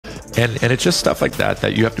And it's just stuff like that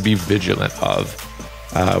that you have to be vigilant of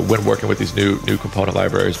when working with these new component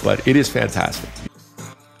libraries, but it is fantastic.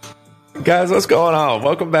 Guys, what's going on?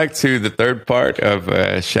 Welcome back to the third part of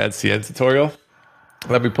Shadcn tutorial.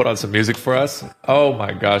 Let me put on some music for us. Oh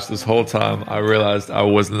my gosh, this whole time I realized I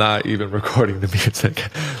was not even recording the music.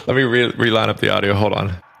 Let me reline up the audio, hold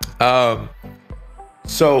on.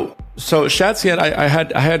 So Shadcn, I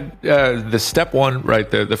had the step one, right?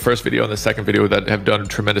 The first video and the second video that have done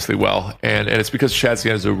tremendously well, and it's because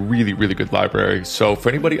Shadcn is a really good library. So for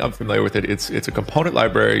anybody unfamiliar with it, it's a component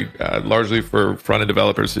library largely for front end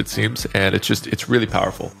developers, it seems, and it's really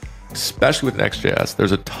powerful, especially with Next.js.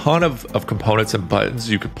 There's a ton of components and buttons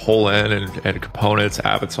you could pull in, and components,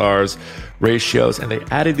 avatars, ratios, and they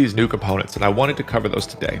added these new components, and I wanted to cover those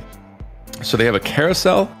today. So they have a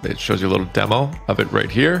carousel. It shows you a little demo of it right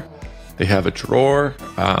here. They have a drawer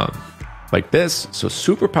like this. So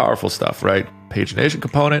super powerful stuff, right? Pagination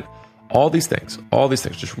component, all these things,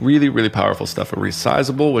 just really powerful stuff. A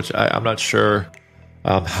resizable, which I'm not sure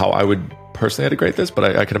how I would personally integrate this,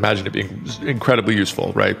 but I can imagine it being incredibly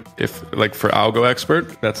useful, right? If like for Algo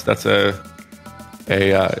Expert, that's a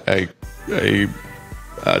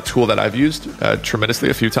tool that I've used tremendously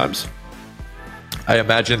a few times. I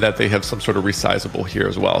imagine that they have some sort of resizable here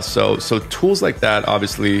as well. So tools like that,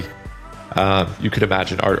 obviously, you could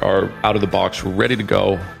imagine are out of the box, ready to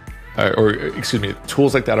go, or excuse me,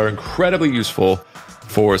 tools like that are incredibly useful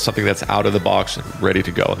for something that's out of the box and ready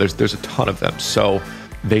to go. And there's a ton of them. So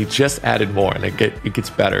they just added more, and it gets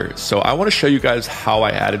better. So I want to show you guys how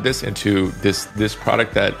I added this into this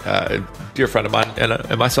product that a dear friend of mine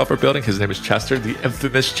and myself are building. His name is Chester, the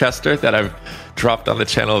infamous Chester that I've dropped on the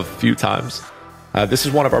channel a few times. This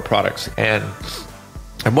is one of our products, and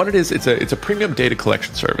what it is, it's a premium data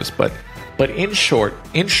collection service. But in short,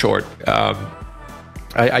 I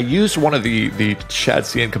used one of the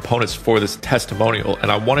Shadcn components for this testimonial,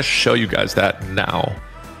 and I want to show you guys that now.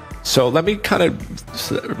 So let me kind of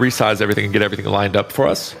resize everything and get everything lined up for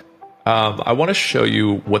us. I want to show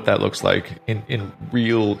you what that looks like in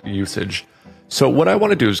real usage. So what I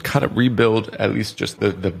want to do is kind of rebuild at least just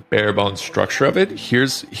the bare bones structure of it.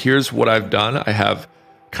 Here's what I've done. I have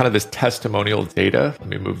kind of this testimonial data. Let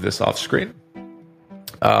me move this off screen.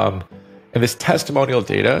 And this testimonial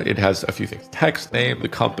data, it has a few things: text, name, the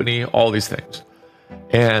company, all these things.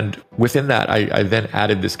 And within that, I then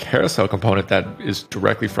added this carousel component that is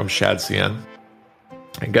directly from Shadcn.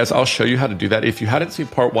 And guys, I'll show you how to do that. If you hadn't seen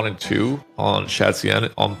part 1 and 2 on Shadcn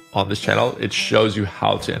on this channel, it shows you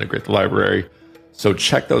how to integrate the library. So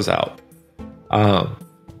check those out.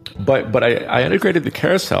 But I integrated the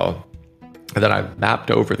carousel, and then I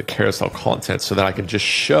mapped over the carousel content so that I can just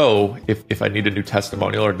show if I need a new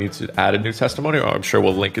testimonial or need to add a new testimonial, or I'm sure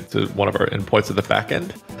we'll link it to one of our endpoints at the back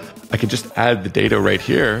end. I can just add the data right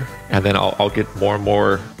here, and then I'll get more and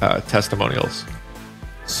more testimonials.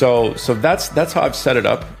 So that's how I've set it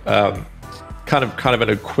up, kind of in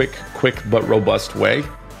a quick but robust way.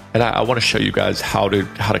 And I want to show you guys how to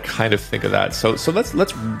kind of think of that. So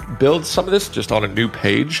let's build some of this just on a new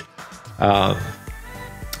page.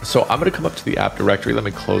 So I'm going to come up to the app directory. Let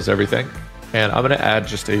me close everything, and I'm going to add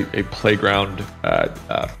just a playground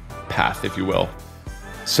path, if you will.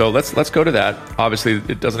 So let's go to that. Obviously,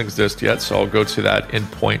 it doesn't exist yet, so I'll go to that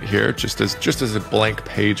endpoint here, just as a blank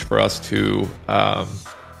page for us to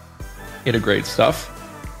integrate stuff.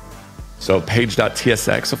 So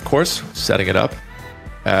page.tsx, of course, setting it up.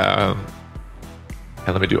 And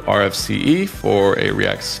let me do RFCE for a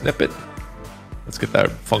React snippet. Let's get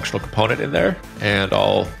that functional component in there, and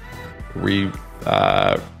I'll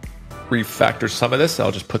refactor some of this.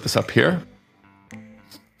 I'll just put this up here.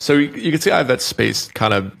 So you can see I have that space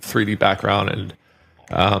kind of 3D background, and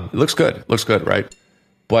it looks good, right?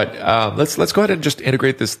 But let's go ahead and just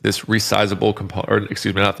integrate this resizable component, or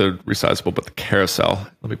excuse me, not the resizable, but the carousel.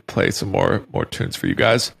 Let me play some more tunes for you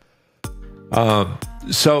guys.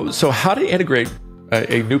 So how to integrate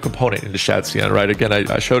a new component into Shadcn, right? Again,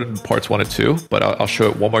 I showed it in parts 1 and 2, but I'll show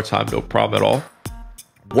it one more time, no problem at all.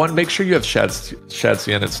 One, make sure you have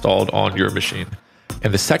Shadcn installed on your machine.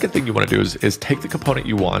 And the second thing you want to do is take the component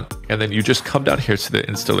you want, and then you just come down here to the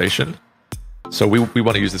installation. So we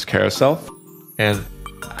want to use this carousel. And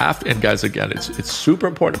guys, again, it's super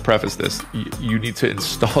important to preface this. You need to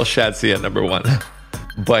install Shadcn, number one.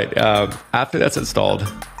 But after that's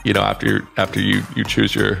installed, you know, after you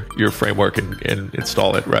choose your framework and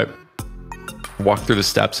install it, right? Walk through the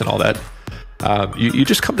steps and all that. You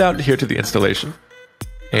just come down here to the installation,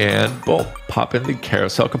 and boom, pop in the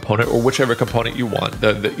carousel component or whichever component you want.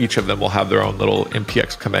 Each of them will have their own little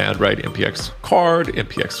npx command, right? Npx card,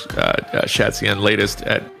 npx Shadcn latest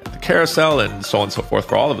at the carousel, and so on and so forth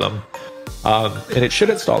for all of them. And it should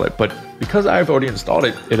install it, but because I've already installed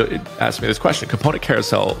it, it asked me this question: component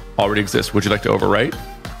carousel already exists. Would you like to overwrite?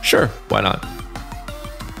 Sure, why not?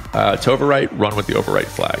 To overwrite, run with the overwrite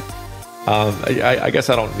flag. I guess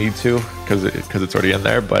I don't need to because it's already in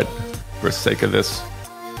there, but for the sake of this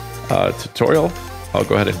tutorial, I'll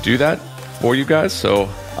go ahead and do that for you guys. So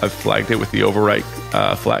I've flagged it with the overwrite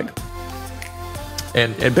flag,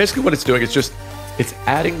 and basically what it's doing is it's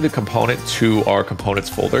adding the component to our components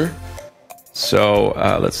folder. So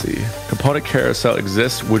let's see, component carousel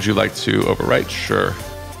exists. Would you like to overwrite? Sure.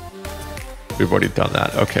 We've already done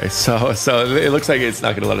that. Okay, so it looks like it's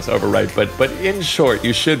not going to let us overwrite, but in short,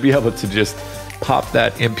 you should be able to just pop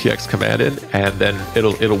that npx command in, and then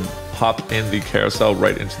it'll pop in the carousel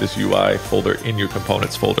right into this UI folder in your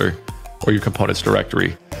components folder or your components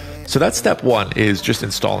directory. So that's step one, is just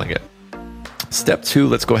installing it. Step two,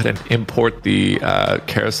 let's go ahead and import the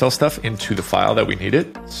carousel stuff into the file that we need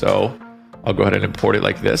it. So I'll go ahead and import it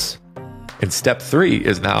like this. And step three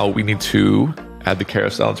is now we need to add the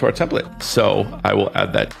carousel into our template. So I will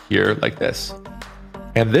add that here like this.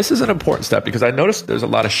 And this is an important step because I noticed there's a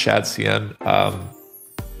lot of Shadcn.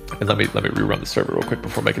 And let me rerun the server real quick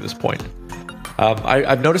before making this point.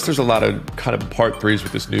 I've noticed there's a lot of kind of part threes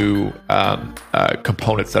with this new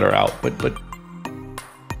components that are out, but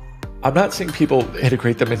I'm not seeing people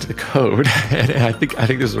integrate them into the code, and I think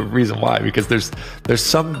there's a reason why, because there's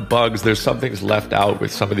some bugs, there's some things left out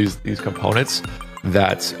with some of these components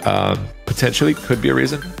that potentially could be a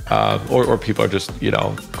reason, or people are just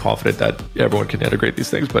confident that everyone can integrate these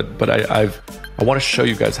things. But I want to show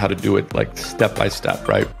you guys how to do it like step by step,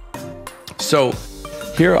 right? So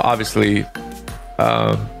here, obviously,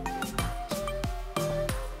 we're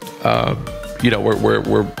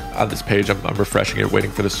on this page. I'm refreshing it,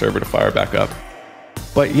 waiting for the server to fire back up.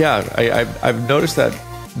 But yeah, I've noticed that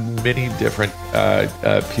many different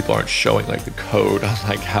people aren't showing like the code on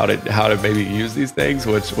like how to maybe use these things,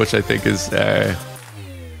 which I think is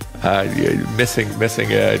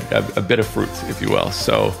missing a bit of fruit, if you will.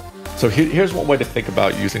 So here's one way to think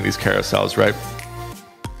about using these carousels, right?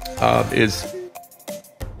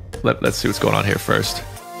 Let's see what's going on here first.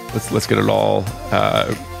 Let's get it all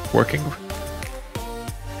working.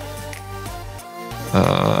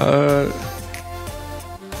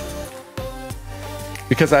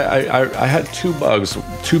 Because I had two bugs,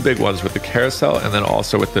 two big ones with the carousel and then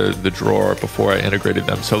also with the drawer before I integrated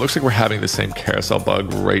them. So it looks like we're having the same carousel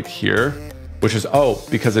bug right here, which is,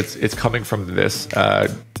 because it's coming from this,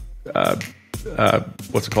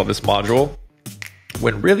 what's it called, this module,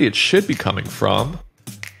 when really it should be coming from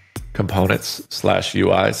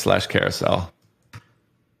components/UI/carousel.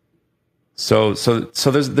 So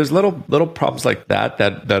there's little problems like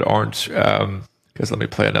that aren't, because let me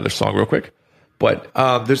play another song real quick. But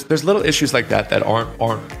there's little issues like that aren't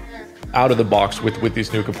out of the box with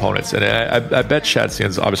these new components, and I bet Shadcn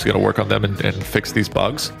is obviously going to work on them and fix these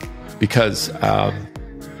bugs, because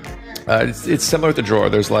it's similar with the drawer.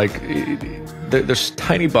 There's there's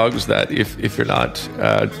tiny bugs that if you're not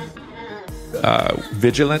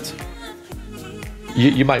vigilant,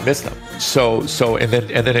 you might miss them. So and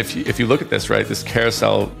then if you look at this, right, this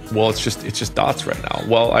carousel, well, it's just dots right now.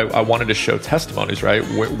 Well, I wanted to show testimonies, right?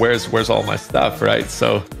 Where's all my stuff, right?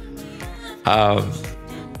 So I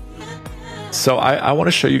want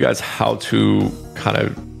to show you guys how to kind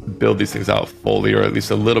of build these things out fully, or at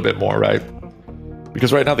least a little bit more, right?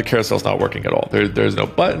 Because right now the carousel's not working at all. There's no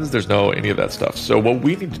buttons, there's no any of that stuff. So what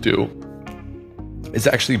we need to do is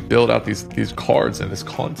actually build out these cards and this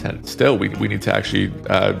content. Still, we need to actually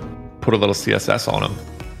put a little CSS on them.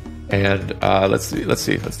 And let's see.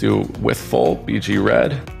 Let's do with full BG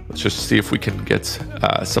red. Let's just see if we can get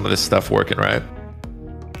some of this stuff working, right?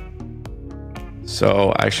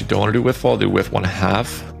 So I actually don't want to do with full. I'll do with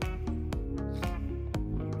 1/2.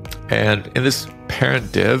 And in this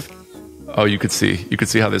parent div, you could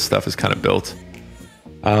see how this stuff is kind of built.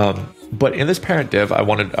 But in this parent div, I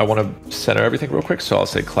want to center everything real quick. So I'll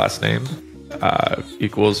say class name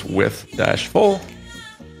equals width dash full,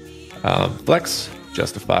 flex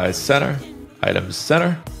justifies center, items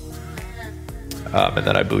center, and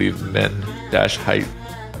then I believe men dash height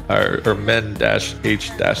or men dash h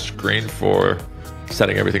dash screen for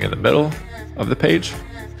setting everything in the middle of the page.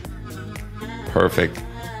 Perfect,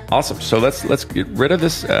 awesome. So let's get rid of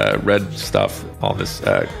this red stuff on this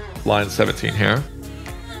line 17 here.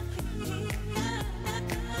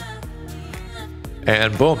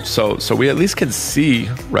 And boom, so we at least can see,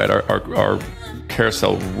 right, our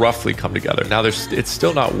carousel roughly come together. Now it's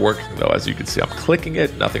still not working though. As you can see, I'm clicking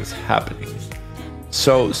it, nothing's happening.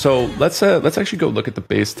 So let's actually go look at the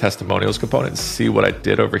base testimonials component and see what I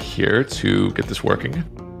did over here to get this working.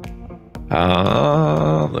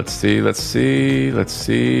 Let's see.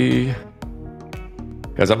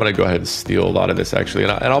 Guys, I'm gonna go ahead and steal a lot of this actually,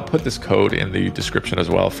 and I'll put this code in the description as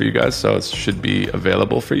well for you guys, so it should be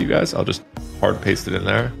available for you guys. I'll just hard paste it in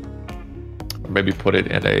there, or maybe put it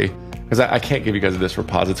in a, because I can't give you guys this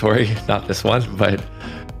repository, not this one, but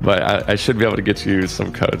I should be able to get you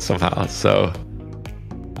some code somehow. So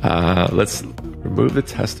let's remove the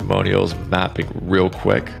testimonials mapping real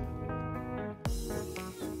quick.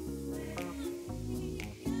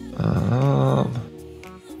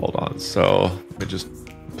 Hold on. So let me just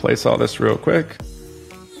place all this real quick.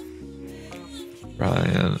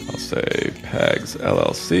 Ryan, I'll say Pegs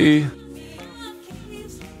LLC.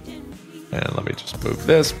 And let me just move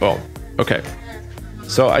this. Boom. Okay.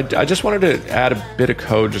 So I just wanted to add a bit of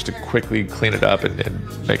code just to quickly clean it up and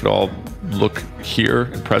make it all look here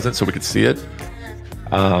and present so we could see it.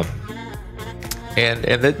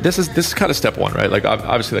 And this is kind of step one, right? Like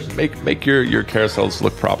obviously, like make your carousels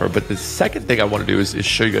look proper. But the second thing I want to do is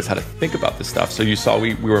show you guys how to think about this stuff. So you saw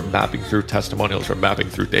we were mapping through testimonials, or mapping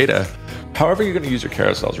through data. However you're going to use your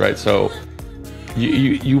carousels, right? So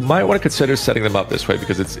you might want to consider setting them up this way,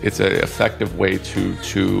 because it's an effective way to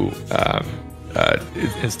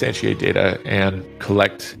instantiate data and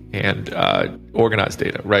collect and organize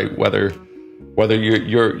data, right? Whether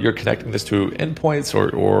you're connecting this to endpoints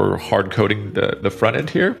or hard coding the front end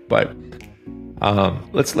here, but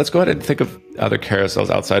let's go ahead and think of other carousels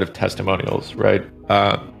outside of testimonials, right?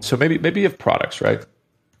 So maybe you have products, right?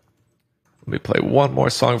 Let me play one more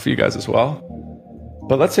song for you guys as well.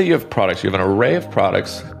 But let's say you have products. You have an array of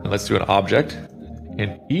products, and let's do an object,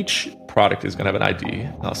 and each product is going to have an ID.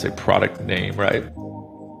 I'll say product name, right?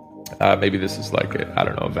 Maybe this is like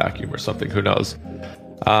a vacuum or something. Who knows?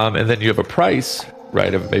 And then you have a price,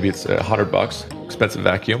 right? Of maybe it's $100, expensive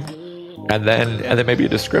vacuum, and then maybe a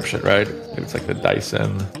description, right? Maybe it's like the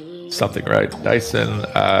Dyson something, right? Dyson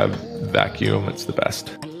vacuum, it's the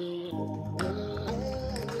best.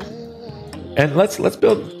 And let's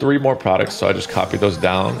build 3 more products. So I just copy those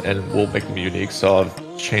down, and we'll make them unique. So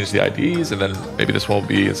I'll change the IDs, and then maybe this one will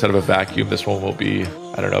be, instead of a vacuum, this one will be,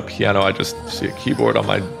 piano. I just see a keyboard on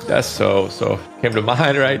my desk, so came to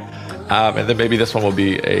mind, right? And then maybe this one will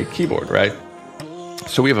be a keyboard, right?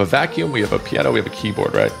 So we have a vacuum, we have a piano, we have a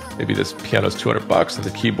keyboard, right? Maybe this piano's $200 and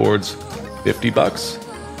the keyboard's $50.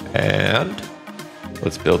 And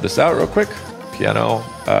let's build this out real quick. Piano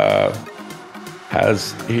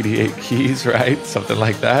has 88 keys, right? Something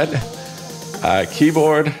like that.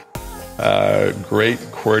 Keyboard, great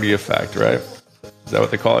QWERTY effect, right? Is that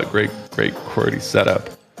what they call it? Great QWERTY setup.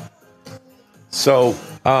 So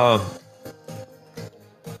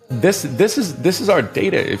this is our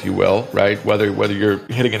data, if you will, right? Whether you're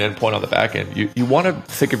hitting an endpoint on the back end, you want to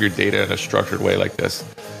think of your data in a structured way like this.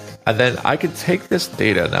 And then I could take this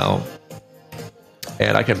data now,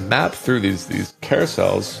 and I can map through these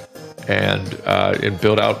carousels and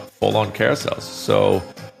build out full-on carousels. So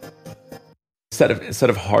instead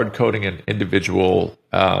of hard coding an individual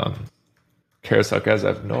carousel, guys, I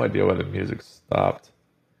have no idea why the music stopped.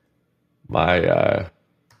 My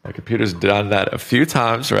computer's done that a few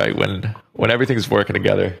times, right? When everything's working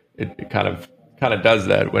together, it kind of does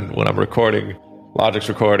that. When I'm recording, Logic's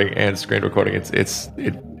recording and screen recording, it's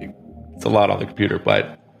a lot on the computer,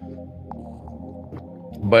 but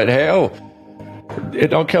hey, it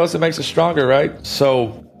don't kill us, it makes us stronger, right?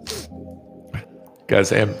 So,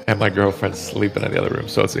 guys, and my girlfriend's sleeping in the other room,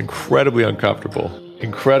 so it's incredibly uncomfortable.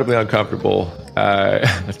 Trying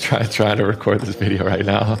to record this video right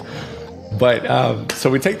now. But so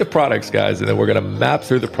we take the products, guys, and then we're going to map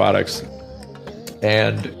through the products,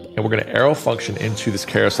 and we're going to arrow function into this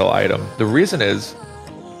carousel item. The reason is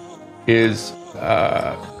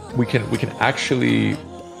we can actually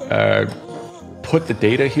put the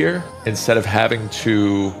data here instead of having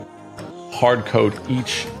to hard code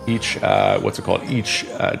each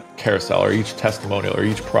carousel or each testimonial or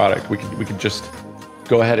each product. We can just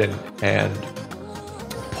go ahead and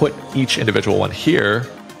put each individual one here,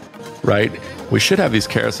 right? We should have these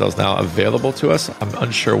carousels now available to us. I'm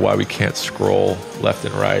unsure why we can't scroll left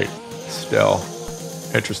and right still.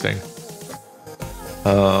 Interesting.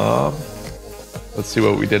 Let's see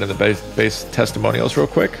what we did in the base testimonials real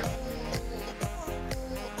quick.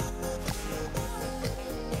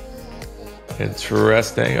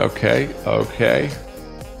 Interesting. Okay.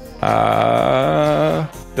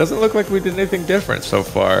 Doesn't look like we did anything different so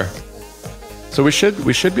far. So we should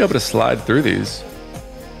be able to slide through these.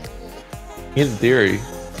 in theory,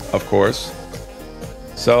 of course.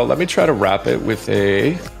 So let me try to wrap it with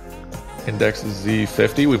a index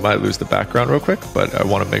Z50. We might lose the background real quick, but I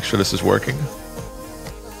want to make sure this is working.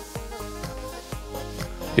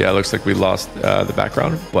 Yeah, it looks like we lost the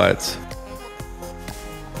background, but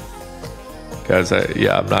guys,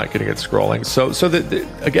 I'm not getting it scrolling. So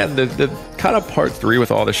again, the kind of part 3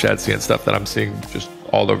 with all the Shadcn stuff that I'm seeing just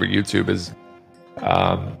all over YouTube is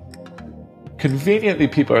conveniently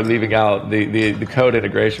people are leaving out the code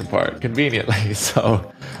integration part conveniently.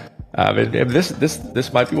 So and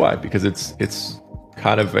this might be why, because it's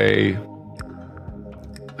kind of a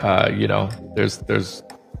there's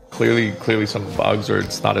clearly some bugs, or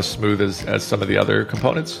it's not as smooth as some of the other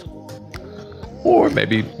components, or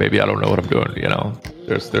maybe I don't know what I'm doing.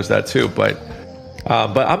 There's that too. But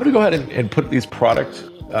I'm gonna go ahead and put these product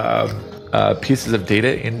pieces of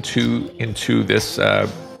data into this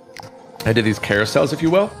into these carousels, if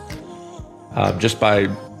you will, just by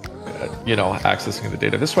accessing the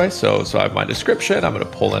data this way. So I have my description. I'm going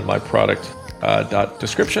to pull in my product dot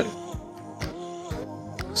description,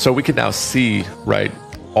 so we can now see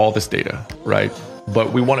all this data, right?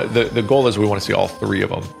 But we want to, the goal is we want to see all 3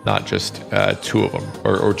 of them, not just 2 of them,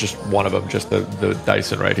 or just one of them, just the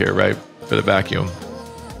Dyson right here, right, for the vacuum.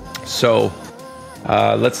 So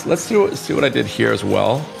let's see what I did here as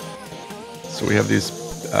well. So we have these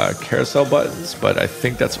carousel buttons, but I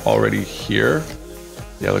think that's already here.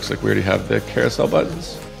 Yeah, it looks like we already have the carousel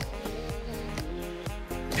buttons.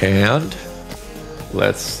 And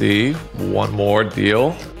let's see, one more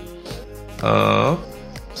deal.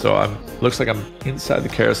 So looks like I'm inside the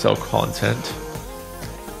carousel content.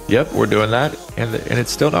 Yep, we're doing that, and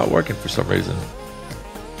it's still not working for some reason.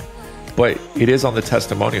 But it is on the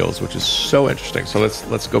testimonials, which is so interesting. So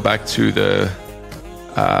let's go back to the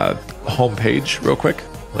home page real quick.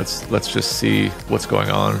 Let's just see what's going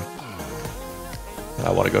on.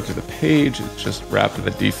 I want to go to the page. It's just wrapped in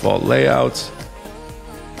the default layout.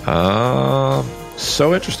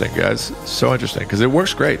 So interesting, guys. So interesting, because it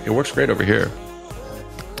works great. It works great over here.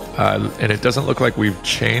 And it doesn't look like we've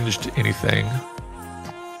changed anything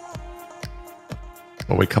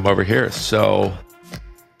when we come over here. So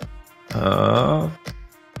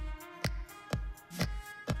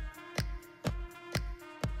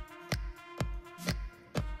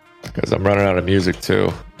because I'm running out of music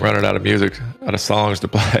too. Running out of music, out of songs to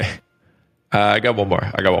play. I got one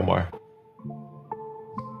more.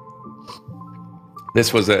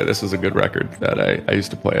 This was a good record that I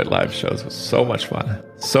used to play at live shows. It was so much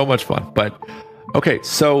fun. But okay,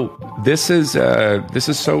 so this is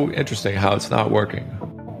so interesting how it's not working.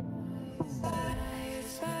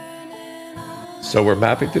 So we're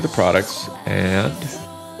mapping through the products, and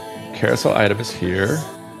carousel item is here.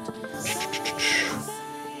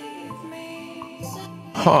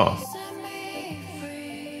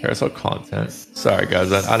 Carousel content. Sorry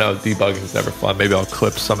guys, I know debugging is never fun. Maybe I'll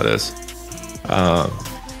clip some of this.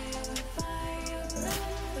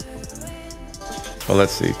 But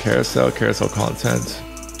let's see, carousel content.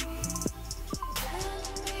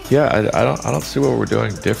 Yeah, I don't see what we're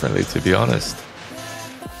doing differently, to be honest.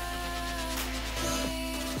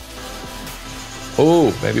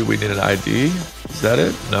 Oh, maybe we need an ID. Is that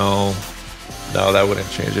it? No, that wouldn't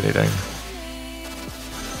change anything.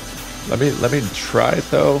 Let me try it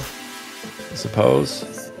though, I suppose.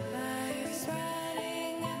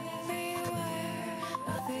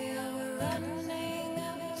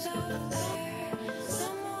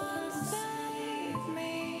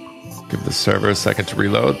 Give the server a second to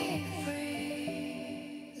reload.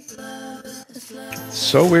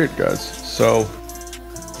 So weird, guys. So,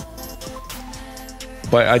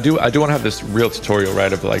 but I do want to have this real tutorial,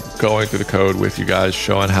 right, of like going through the code with you guys,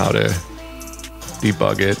 showing how to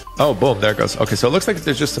debug it. Oh, boom, there it goes. Okay, so it looks like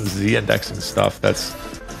there's just some Z indexing stuff that's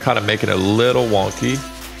kind of making it a little wonky.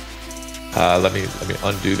 Let me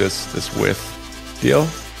undo this with deal.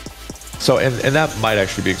 So and that might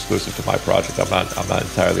actually be exclusive to my project. I'm not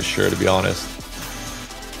entirely sure, to be honest.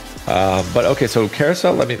 But okay, so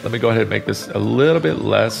carousel. Let me go ahead and make this a little bit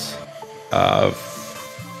less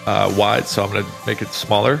wide. So I'm gonna make it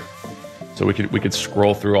smaller, so we could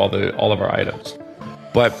scroll through all of our items.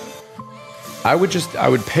 But I would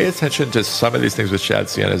pay attention to some of these things with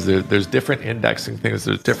Shadcn. As there's different indexing things.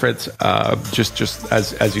 There's different just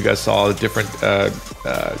as you guys saw, different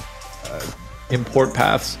import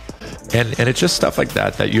paths. And it's just stuff like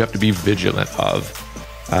that you have to be vigilant of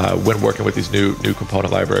when working with these new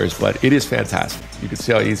component libraries. But it is fantastic. You can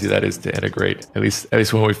see how easy that is to integrate, at least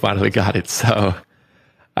when we finally got it. So,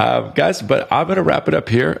 guys, but I'm gonna wrap it up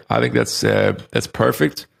here. I think that's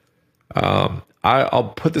perfect.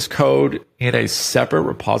 I'll put this code in a separate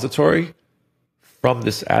repository from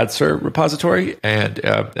this AdSer repository, and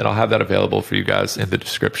I'll have that available for you guys in the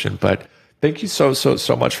description. But thank you so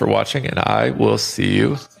much for watching, and I will see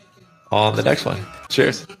you on the next one.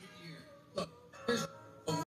 Cheers.